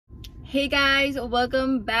Hey guys,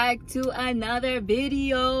 welcome back to another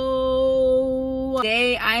video.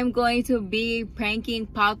 Today I'm going to be pranking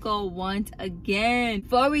Paco once again.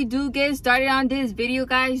 Before we do get started on this video,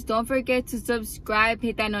 guys, don't forget to subscribe,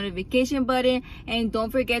 hit that notification button, and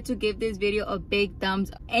don't forget to give this video a big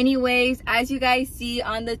thumbs up. Anyways, as you guys see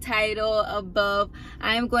on the title above,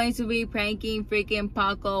 I'm going to be pranking freaking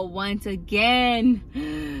Paco once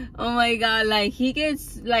again. Oh my god, like he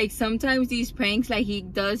gets, like, sometimes these pranks, like he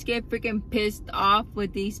does get freaking pissed off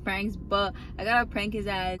with these pranks, but I gotta prank his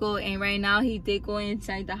ass. And right now he did go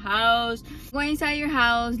inside the house. Go inside your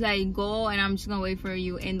house, like, go, and I'm just gonna wait for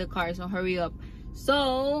you in the car, so hurry up.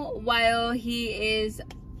 So while he is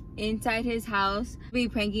inside his house, I'll be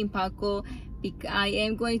pranking Paco. I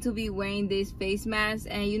am going to be wearing this face mask,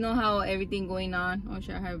 and you know how everything going on, oh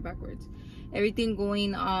shit, I have it backwards, everything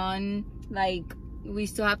going on, like, we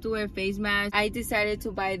still have to wear face masks. I decided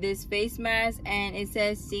to buy this face mask and it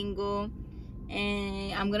says single,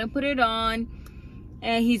 and I'm gonna put it on,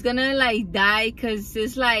 and he's gonna like die because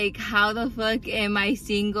it's like, how the fuck am I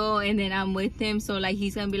single and then I'm with him? So like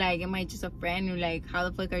he's gonna be like, am I just a friend? Or like, how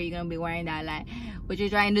the fuck are you gonna be wearing that? Like, what you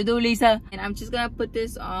trying to do, Lisa? And I'm just gonna put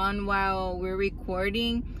this on while we're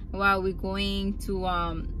recording, while we're going to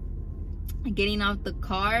getting out the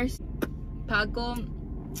cars. Paco,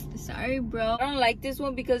 sorry bro, I don't like this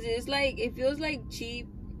one because it's like, it feels like cheap.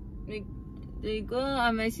 Like, there you go,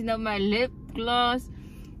 I'm messing up my lip gloss,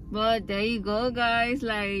 but there you go guys.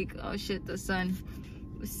 Like, oh shit, the sun.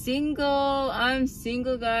 Single, I'm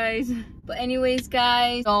single guys. But anyways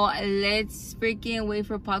guys, so let's freaking wait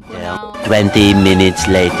for Paco now. 20 minutes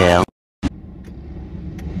later.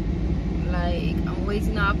 Like, I'm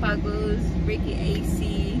waiting on Paco's freaking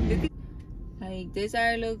AC. Look at, like, this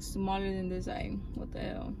eye looks smaller than this eye. What the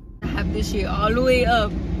hell? I have this shit all the way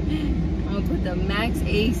up. I'm gonna put the max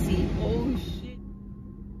AC. Oh shit.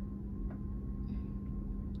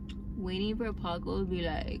 Waiting for Paco to be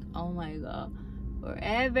like, oh my god,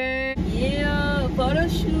 forever. Yeah, photo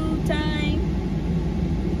shoot time.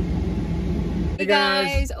 Hey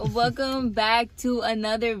guys, welcome back to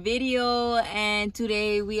another video, and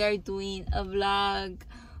today we are doing a vlog.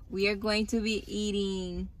 We are going to be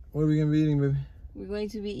eating. What are we gonna be eating, baby? We're going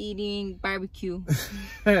to be eating barbecue.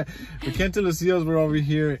 We came to Lucille's. We're over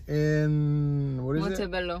here in, what is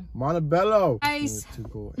Montebello. it? Montebello. Guys.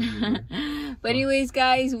 But anyways,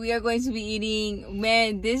 guys, we are going to be eating.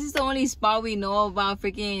 Man, this is the only spot we know about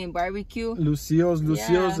freaking barbecue. Lucille's.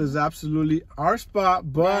 Lucille's is absolutely our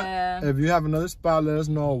spot. But if you have another spot, let us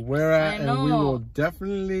know where at, and we will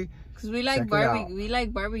definitely. Cause we like barbecue. We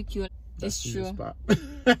like barbecue. It's true.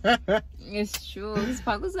 It's true. This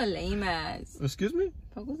Paco's a lame ass. Excuse me?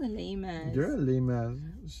 Paco's a lame ass. You're a lame ass.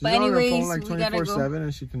 She's but on anyways, her phone like 24/7,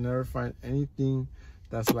 and she can never find anything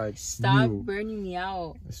that's like, stop new. burning me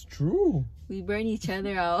out. It's true. We burn each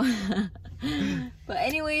other out. But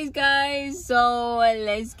anyways, guys, so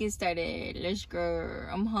let's get started. Let's go.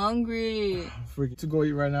 I'm hungry. Freaking to go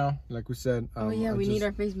eat right now, like we said. Oh yeah, we need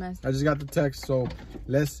our face mask. I just got the text, so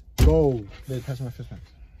let's go. Babe, pass my face mask.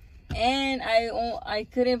 And I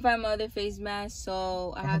couldn't find my other face mask,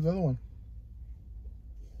 so I have the other one.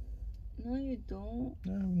 No, you don't.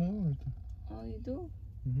 Yeah, I have another one. Oh, you do?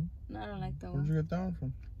 No, I don't like that one. Where'd you get that one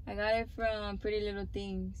from? I got it from Pretty Little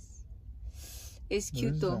Things. It's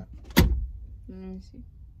cute though. Let me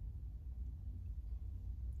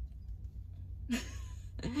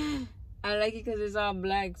see. I like it because it's all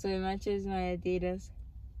black, so it matches my Adidas.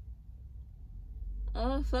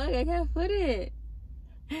 Oh fuck, I can't put it.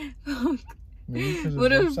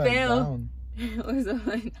 Would have failed.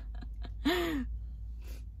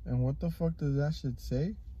 And what the fuck does that shit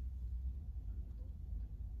say?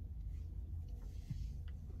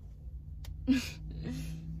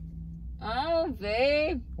 Oh,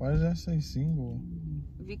 babe. Why does that say single?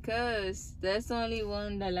 Because that's the only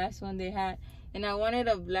one, the last one they had. And I wanted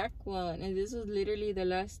a black one, and this was literally the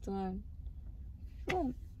last one.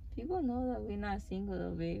 Oh, people know that we're not single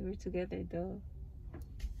though, babe. We're together though.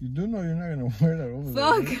 You do know you're not gonna wear that over there.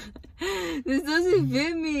 Fuck! This doesn't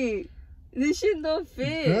fit me. This shit don't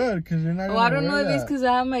fit. Good, because you're not gonna I don't know wear if that. it's because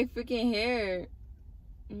I have my freaking hair.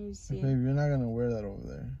 Let me see. Babe, you're not gonna wear that over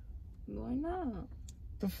there. Why not?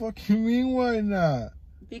 The fuck you mean, why not?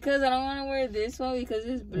 Because I don't want to wear this one because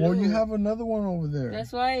it's blue. Well, you have another one over there.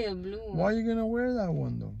 That's why a blue one. Why are you gonna wear that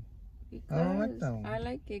one, though? Because I don't like that one. I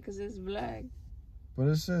like it because it's black. But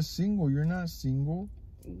it says single. You're not single.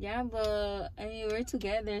 Yeah, but I mean, we're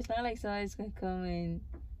together. It's not like somebody's gonna come and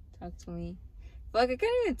talk to me. Fuck, I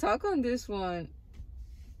can't even talk on this one.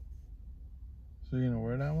 So you're gonna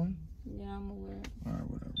wear that one? Yeah, I'm gonna wear it. Alright,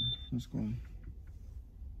 whatever. Let's go.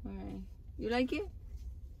 Alright. You like it?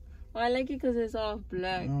 I like it because it's all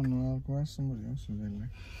black. I don't know. I'll go ask somebody else if they like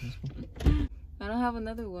it. Let's go. I don't have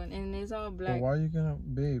another one, and it's all black. But why are you gonna,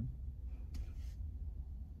 babe?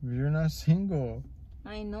 You're not single.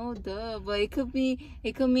 I know, duh, but it could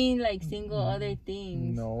mean like single other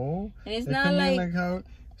things. No. And it's not like how.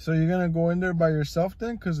 So you're gonna go in there by yourself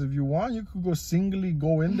then? Because if you want, you could go singly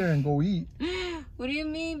go in there and go eat. What do you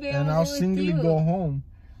mean, babe? And I'll singly go home.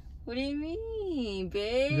 What do you mean,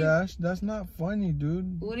 babe? Yeah, that's not funny,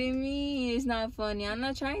 dude. What do you mean it's not funny? I'm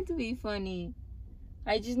not trying to be funny.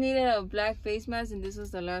 I just needed a black face mask, and this was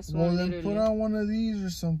the last one. Well, then literally. put on one of these or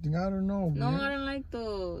something. I don't know. No, man. I don't like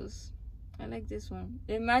those. I like this one.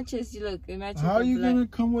 It matches. Look, it matches. How are you black. gonna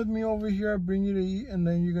come with me over here? I bring you to eat, and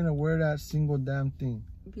then you're gonna wear that single damn thing?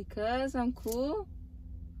 Because I'm cool.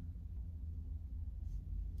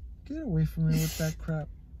 Get away from me with that crap.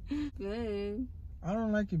 Babe. I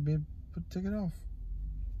don't like it, babe. Take it off,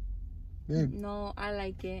 babe. No, I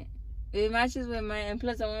like it. It matches with mine, and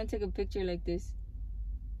plus I want to take a picture like this.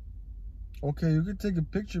 Okay, you could take a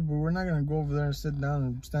picture, but we're not gonna go over there and sit down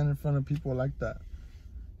and stand in front of people like that.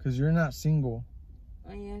 Cause you're not single.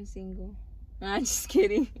 I am single. I'm just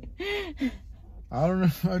kidding. I don't know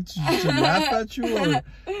if I should laugh at you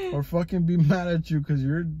or fucking be mad at you, cause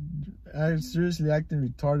you're seriously acting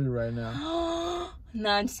retarded right now. No,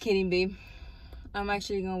 I'm just kidding, babe. I'm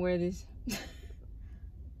actually gonna wear this.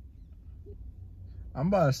 I'm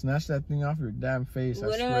about to snatch that thing off your damn face.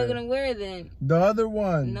 What am I gonna wear then? The other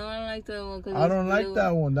one. No, I don't like that one. I don't like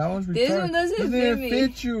that one. That one's retarded. This one doesn't fit me.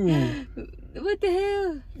 Fit you. What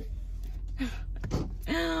the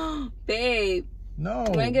hell? Babe. No.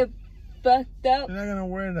 When I get fucked up. You're not gonna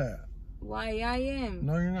wear that. Why? I am.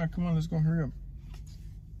 No, you're not. Come on, let's go. Hurry up.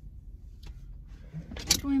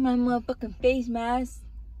 Wearing my motherfucking face mask.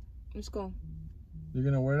 Let's go. You're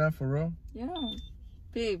gonna wear that for real? Yeah.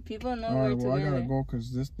 Babe, people know we're together. I gotta go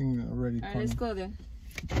because this thing already. Alright, let's go then.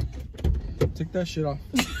 Take that shit off.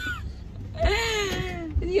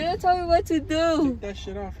 You don't tell me what to do. Take that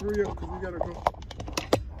shit off. Hurry up, because we gotta go.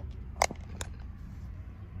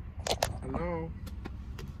 Hello?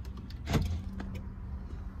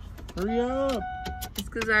 Hurry up. It's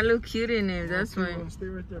because I look cute in it. That's why. Stay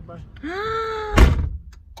right there. Bye.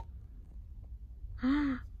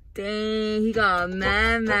 Dang, he got a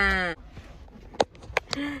man.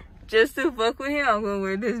 Just to fuck with him, I'm gonna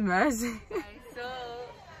wear this mask. So,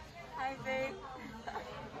 hi babe.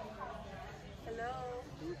 Hello.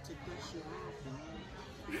 Take that shit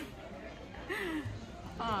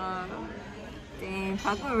off. Aw, dang,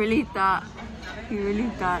 Paco really thought. He really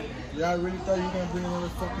thought. Yeah, I really thought you were gonna bring another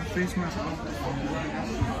fucking face mask off.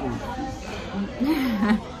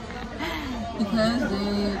 Because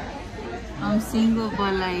babe, I'm single,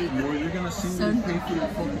 but like. No, you're gonna singly pay for your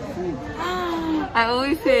fucking food. I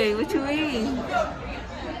always pay. What you mean?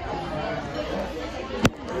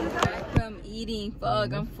 Back from eating.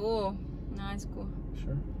 Fuck, I'm full. Nah, it's cool.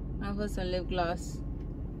 Sure. I'll put some lip gloss.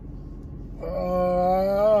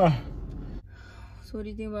 Oh So what do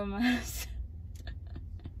you think about my ass?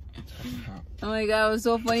 Oh my god, it was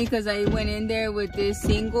so funny because I went in there with this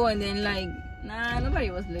single and then like, nah, nobody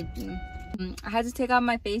was looking. I had to take off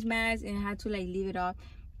my face mask and I had to like leave it off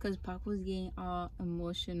because Pac was getting all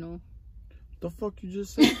emotional. The fuck you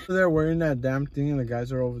just said? They're wearing that damn thing and the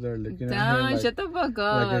guys are over there looking at her like, Shut the fuck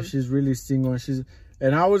up. like if she's really single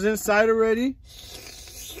and I was inside already.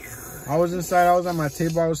 I was inside, I was at my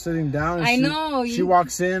table, I was sitting down and she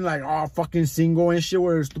walks in like, oh, fucking single and shit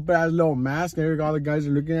with her stupid ass little mask and all the guys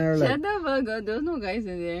are looking at her like, shut the fuck up. There was no guys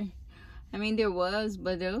in there. I mean there was,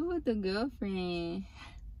 but they were with the girlfriend.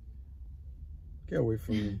 Get away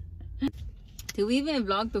from me. Did we even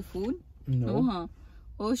vlog the food? No. Huh?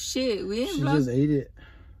 Oh shit, we didn't She vlog. just ate it.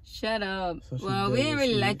 Shut up. So Well, we didn't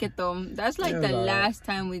really like it though. That's like the last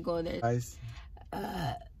time we go there. Guys.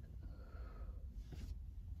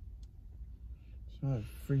 Oh,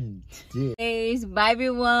 freaking dick. Guys, bye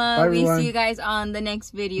everyone. We see you guys on the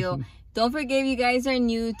next video. Don't forget, if you guys are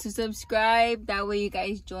new, to subscribe. That way you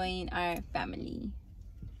guys join our family.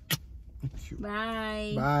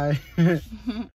 Bye. Bye.